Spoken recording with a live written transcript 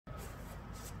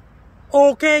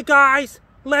Okay guys,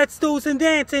 let's do some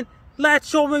dancing. Let's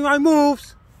show me my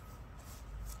moves.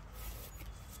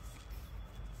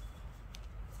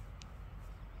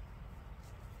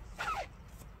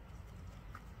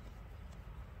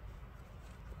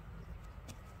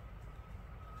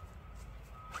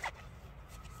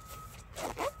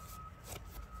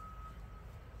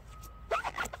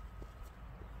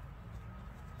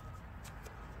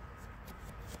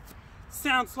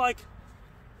 Sounds like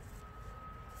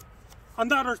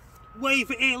another wave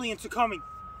of aliens are coming.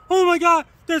 Oh my god,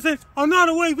 there's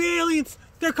another wave of aliens.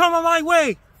 They're coming my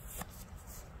way.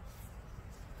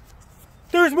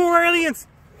 There's more aliens.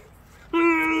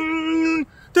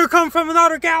 They're coming from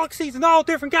another galaxies and all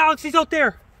different galaxies out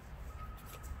there.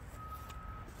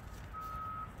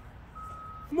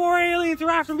 More aliens are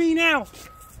after me now.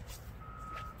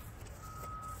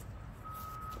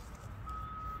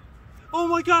 Oh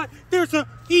my god, there's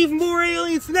even more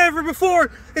aliens than ever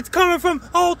before. It's coming from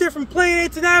all different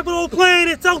planets and habitable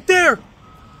planets out there.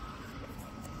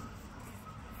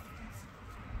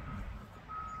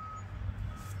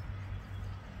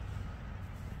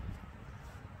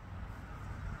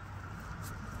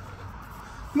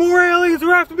 More aliens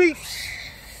are after me.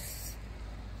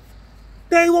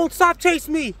 They won't stop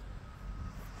chasing me.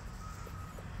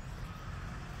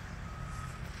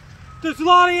 There's a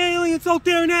lot of aliens out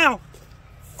there now.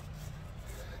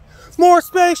 More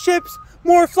spaceships,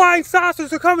 more flying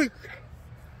saucers are coming.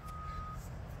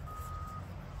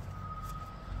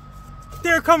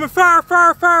 They're coming far,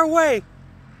 far, far away.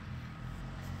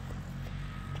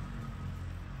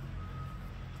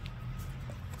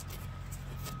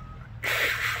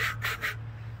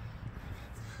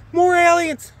 More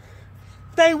aliens.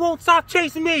 They won't stop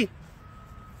chasing me.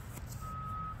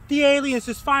 The aliens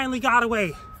just finally got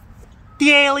away.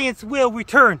 The aliens will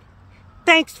return.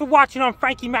 Thanks for watching on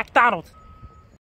Frankie MacDonald.